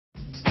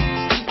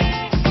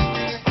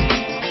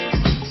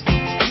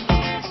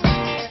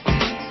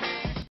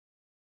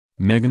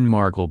Meghan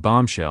Markle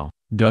bombshell,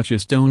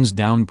 Duchess tones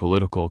down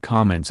political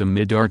comments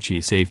amid Archie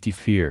safety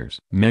fears.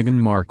 Meghan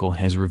Markle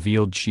has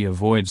revealed she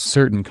avoids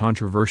certain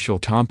controversial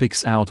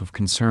topics out of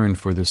concern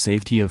for the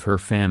safety of her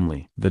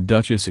family. The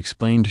Duchess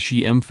explained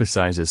she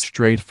emphasizes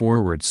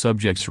straightforward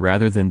subjects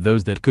rather than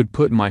those that could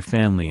put my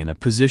family in a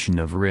position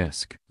of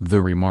risk.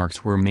 The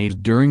remarks were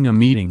made during a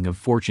meeting of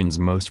Fortune's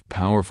most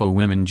powerful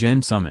women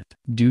Gen Summit.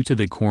 Due to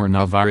the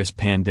coronavirus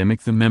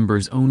pandemic, the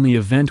members-only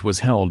event was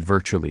held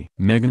virtually.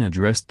 Meghan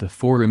addressed the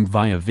forum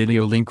via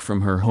video link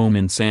from her home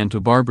in Santa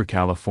Barbara,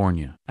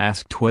 California.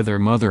 Asked whether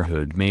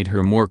motherhood made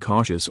her more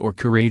cautious or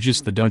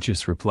courageous, the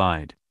Duchess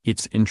replied,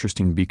 "It's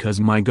interesting because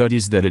my gut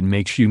is that it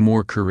makes you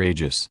more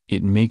courageous.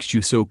 It makes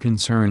you so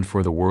concerned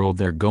for the world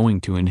they're going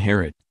to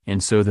inherit,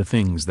 and so the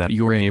things that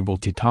you're able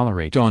to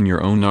tolerate on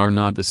your own are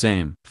not the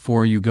same.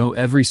 For you go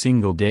every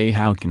single day,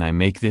 how can I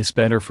make this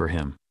better for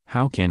him?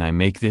 How can I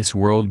make this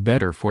world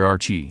better for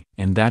Archie?"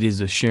 And that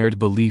is a shared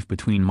belief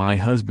between my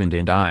husband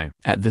and I.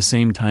 At the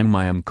same time,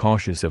 I am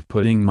cautious of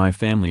putting my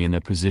family in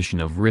a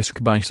position of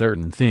risk by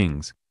certain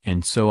things,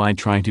 and so I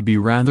try to be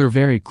rather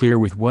very clear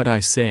with what I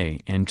say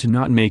and to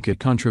not make it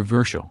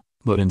controversial,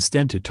 but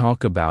instead to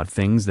talk about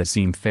things that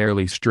seem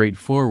fairly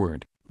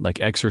straightforward, like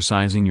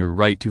exercising your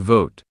right to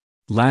vote.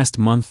 Last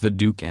month, the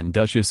Duke and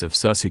Duchess of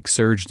Sussex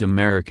urged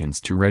Americans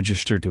to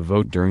register to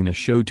vote during a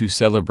show to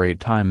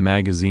celebrate Time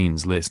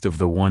magazine's list of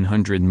the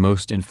 100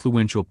 most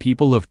influential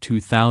people of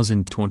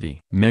 2020.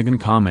 Meghan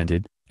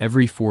commented,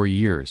 "Every 4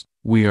 years,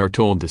 we are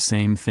told the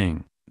same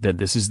thing, that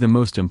this is the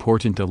most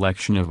important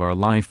election of our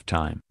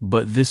lifetime.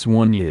 But this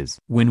one is.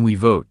 When we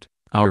vote,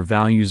 our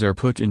values are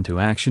put into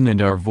action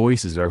and our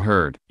voices are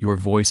heard. Your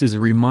voice is a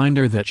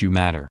reminder that you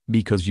matter.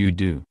 Because you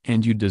do.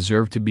 And you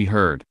deserve to be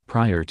heard."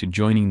 Prior to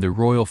joining the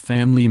royal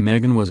family,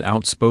 Meghan was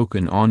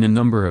outspoken on a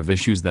number of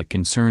issues that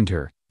concerned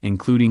her,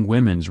 including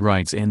women's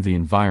rights and the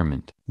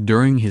environment.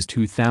 During his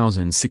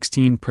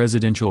 2016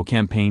 presidential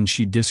campaign,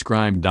 she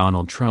described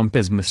Donald Trump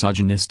as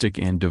misogynistic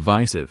and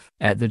divisive.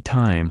 At the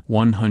Time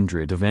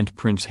 100 event,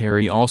 Prince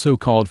Harry also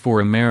called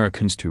for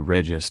Americans to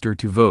register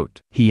to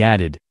vote. He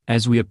added,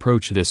 "As we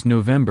approach this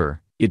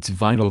November, it's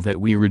vital that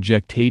we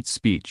reject hate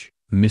speech,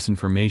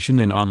 misinformation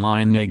and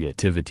online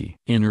negativity."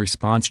 In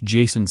response,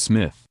 Jason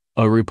Smith,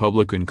 a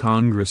Republican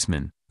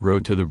congressman,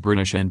 wrote to the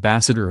British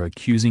ambassador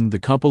accusing the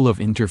couple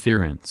of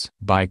interference.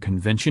 "By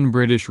convention,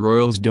 British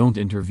royals don't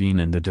intervene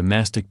in the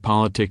domestic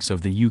politics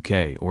of the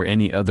UK or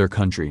any other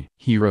country,"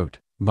 he wrote.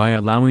 "By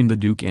allowing the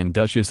Duke and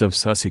Duchess of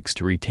Sussex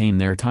to retain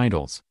their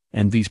titles,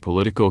 and these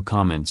political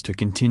comments to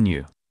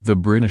continue, the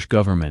British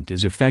government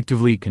is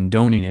effectively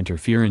condoning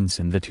interference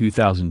in the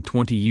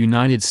 2020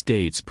 United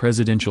States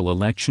presidential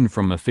election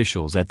from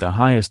officials at the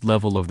highest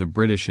level of the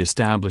British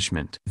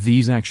establishment.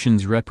 These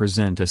actions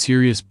represent a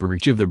serious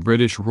breach of the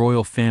British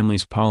royal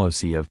family's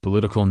policy of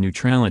political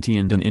neutrality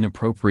and an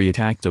inappropriate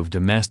act of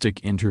domestic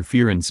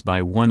interference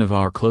by one of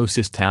our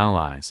closest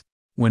allies."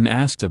 When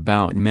asked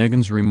about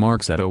Meghan's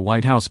remarks at a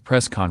White House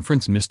press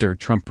conference, Mr.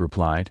 Trump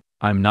replied,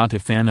 "I'm not a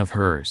fan of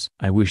hers.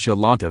 I wish a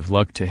lot of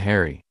luck to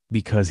Harry,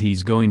 because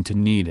he's going to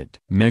need it."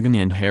 Meghan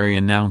and Harry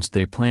announced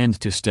they planned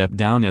to step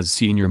down as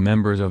senior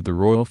members of the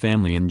royal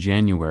family in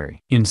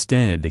January.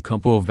 Instead, the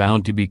couple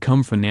vowed to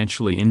become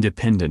financially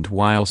independent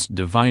whilst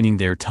dividing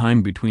their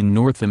time between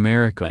North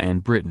America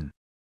and Britain.